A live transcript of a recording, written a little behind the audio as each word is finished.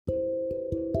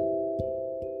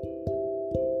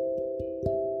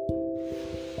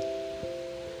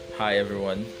Hi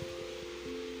everyone,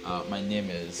 my name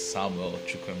is Samuel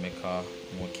Chukwemeka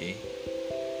Moke,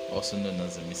 also known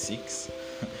as M6.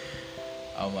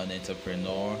 I'm an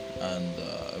entrepreneur and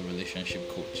a relationship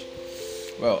coach.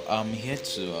 Well, I'm here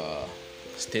to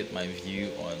state my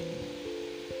view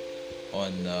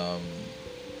on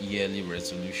yearly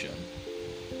resolution.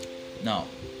 Now,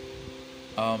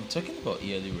 talking about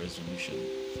yearly resolution,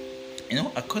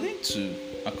 according to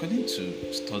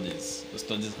studies, the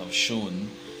studies have shown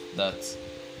that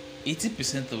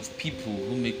 80% of people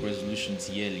who make resolutions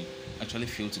yearly actually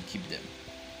fail to keep them.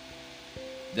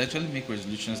 They actually make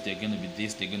resolutions, they're going to be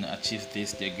this, they're going to achieve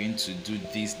this, they're going to do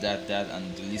this, that,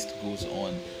 and the list goes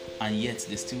on, and yet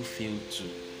they still fail to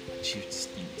achieve these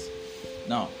things.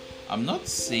 Now, I'm not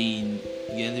saying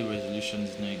yearly resolution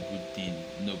is not a good thing.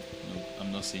 No,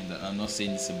 I'm not saying that. I'm not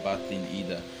saying it's a bad thing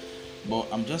either. But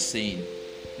I'm just saying,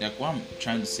 like, what I'm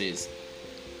trying to say is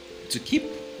to keep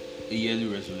a yearly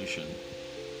resolution,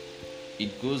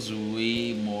 it goes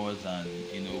way more than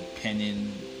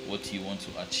penning what you want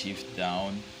to achieve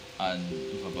down and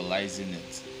verbalizing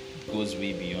it. It goes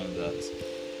way beyond that.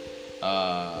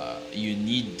 You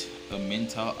need a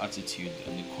mental attitude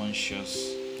and a conscious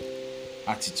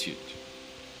attitude.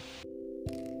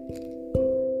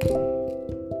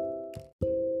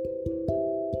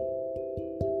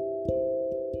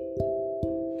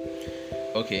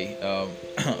 Okay,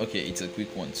 okay, it's a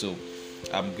quick one. So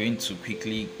I'm going to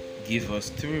quickly give us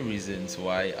three reasons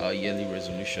why our yearly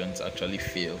resolutions actually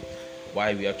fail,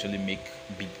 why we actually make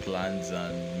big plans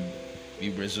and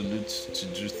we resolute to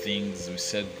do things, we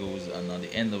set goals, and at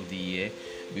the end of the year,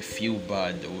 we feel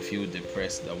bad or we feel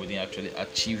depressed that we didn't actually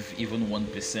achieve even 1%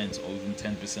 or even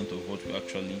 10% of what we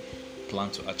actually plan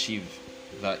to achieve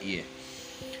that year.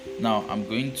 Now I'm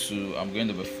going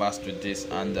to be fast with this,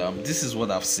 and this is what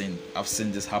I've seen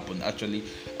this happen. Actually,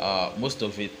 most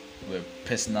of it were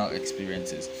personal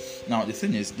experiences. Now the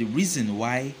thing is, the reason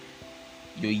why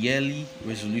your yearly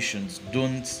resolutions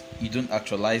don't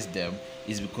actualize them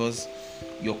is because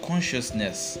your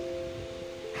consciousness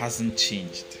hasn't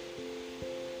changed.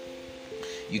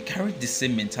 You carried the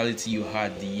same mentality you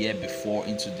had the year before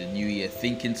into the new year,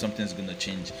 thinking something's gonna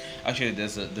change. Actually,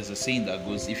 there's a saying that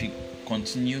goes, if you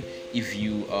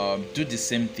do the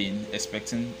same thing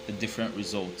expecting a different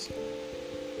result,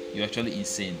 you're actually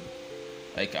insane.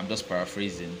 Like, I'm just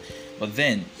paraphrasing, but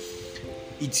then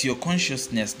it's your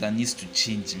consciousness that needs to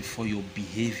change before your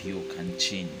behavior can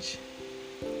change.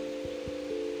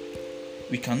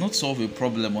 We cannot solve a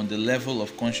problem on the level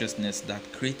of consciousness that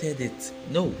created it.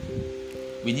 No,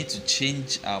 we need to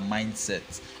change our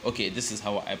mindset. Okay, this is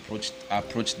how I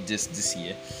approached this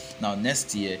year. Now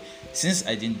next year, since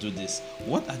I didn't do this,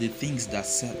 what are the things that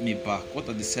set me back? What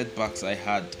are the setbacks I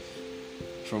had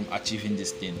from achieving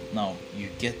this thing? Now you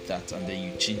get that, and then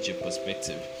you change your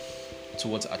perspective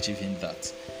towards achieving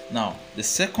that. Now the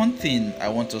second thing I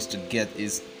want us to get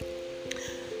is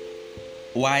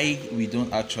why we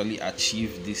don't actually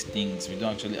achieve these things. We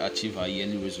don't actually achieve our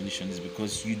yearly resolutions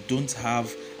because you don't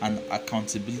have an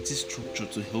accountability structure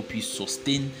to help you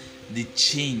sustain the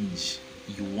change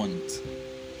you want.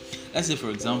 Let's say, for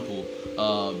example,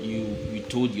 you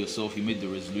told yourself, you made the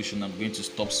resolution, I'm going to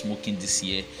stop smoking this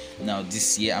year. Now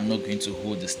this year I'm not going to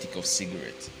hold a stick of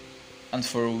cigarette, and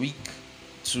for a week,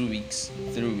 2 weeks,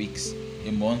 3 weeks,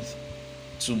 a month,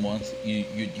 2 months,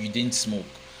 you didn't smoke,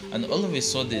 and all of a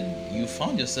sudden you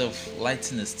found yourself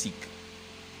lighting a stick,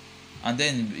 and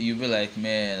then you be like,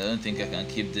 man, I don't think I can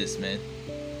keep this, man.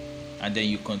 And then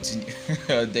you continue.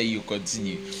 Then you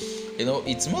continue.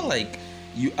 It's more like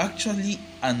you actually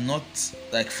are not,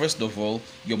 like, first of all,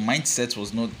 your mindset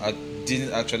was not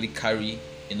didn't actually carry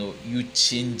you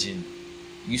changing.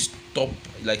 You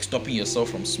stopping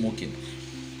yourself from smoking,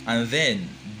 and then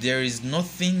there is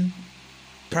nothing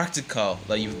practical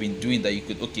that you've been doing that you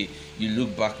could, okay, you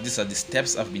look back, these are the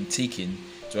steps I've been taking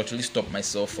to actually stop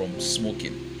myself from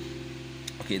smoking.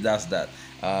 Okay, that's that.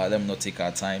 Let me not take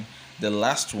our time. The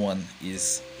last one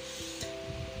is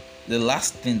the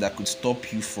last thing that could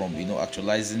stop you from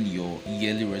actualizing your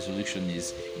yearly resolution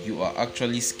is you are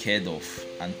actually scared of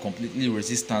and completely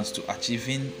resistant to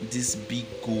achieving this big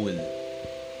goal,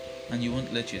 and you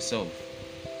won't let yourself.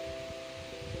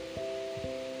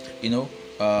 you know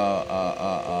uh, uh,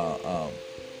 uh, uh, uh,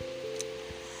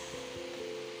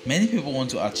 Many people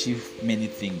want to achieve many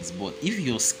things, but if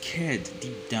you're scared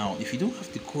deep down, if you don't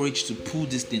have the courage to pull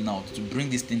this thing out, to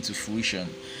bring this thing to fruition,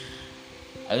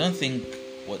 I don't think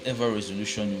whatever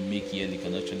resolution you make yearly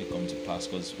can actually come to pass,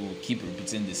 because we'll keep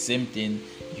repeating the same thing.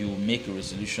 You make a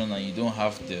resolution and you don't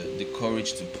have the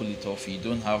courage to pull it off, you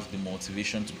don't have the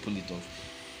motivation to pull it off.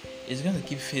 it's gonna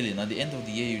keep failing. At the end of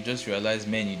the year, you just realize,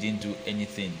 man, you didn't do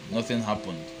anything. Nothing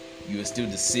happened. You were still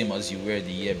the same as you were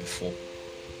the year before.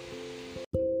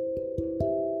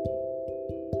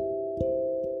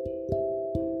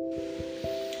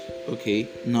 Okay,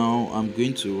 now I'm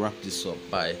going to wrap this up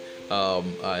by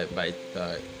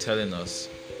telling us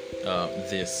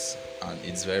this, and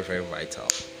it's very very vital.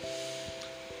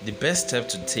 The best step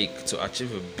to take to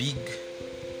achieve a big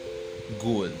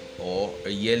goal or a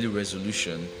yearly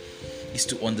resolution is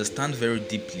to understand very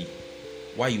deeply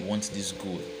why you want this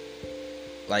goal.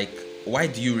 Like, why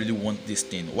do you really want this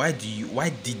thing? Why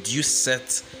did you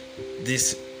set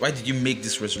this? Why did you make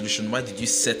this resolution? Why did you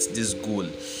set this goal?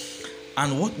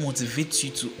 And what motivates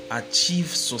you to achieve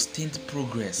sustained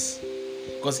progress?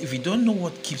 Because if you don't know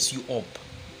what keeps you up,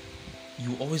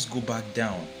 you always go back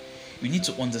down. You need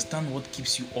to understand what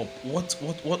keeps you up. What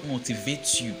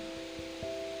motivates you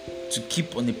to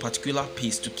keep on a particular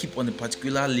pace, to keep on a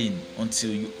particular lane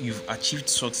until you've achieved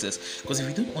success. Because if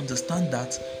you don't understand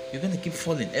that, you're going to keep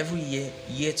falling. Every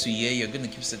year to year, you're going to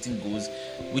keep setting goals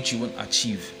which you won't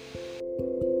achieve.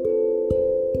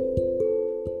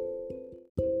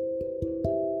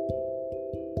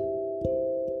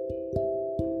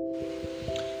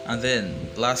 And then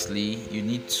lastly, you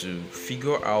need to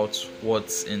figure out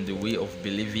what's in the way of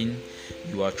believing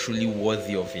you are truly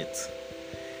worthy of it.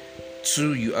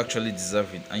 2, you actually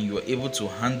deserve it, and you are able to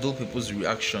handle people's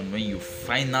reaction when you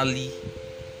finally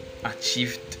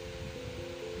achieved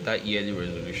that yearly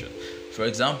resolution. For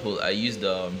example, I use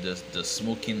the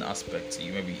smoking aspect.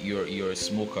 You're a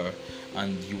smoker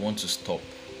and you want to stop.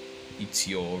 It's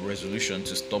your resolution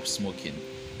to stop smoking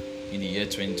in the year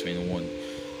 2021,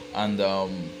 and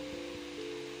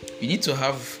you need to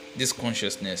have this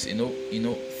consciousness.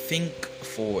 Think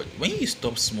forward. When you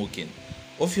stop smoking,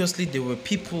 obviously there were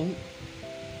people.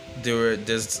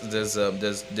 There's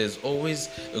always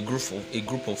a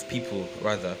group of people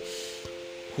rather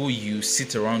who you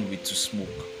sit around with to smoke.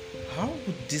 What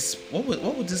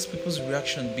would these people's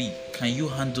reaction be? Can you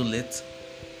handle it?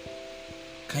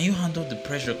 Can you handle the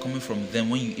pressure coming from them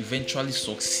when you eventually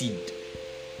succeed?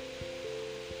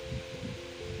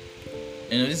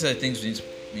 These are the things we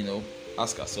need to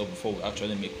ask ourselves before we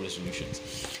actually make resolutions.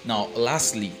 Now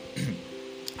lastly,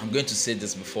 I'm going to say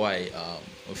this before I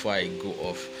go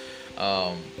off.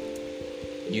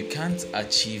 You can't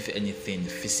achieve anything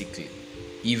physically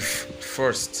if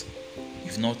first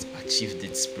you've not achieved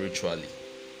it spiritually.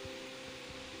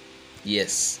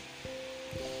 Yes.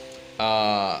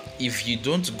 If you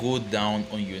don't go down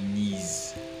on your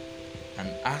knees and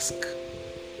ask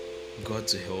God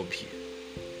to help you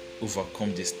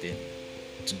overcome this thing,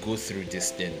 to go through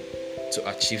this thing, to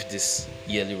achieve this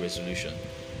yearly resolution,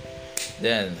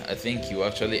 then I think you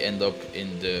actually end up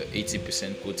in the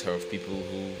 80% quota of people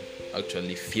who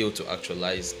actually fail to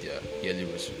actualize their yearly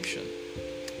resolution.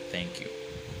 Thank you.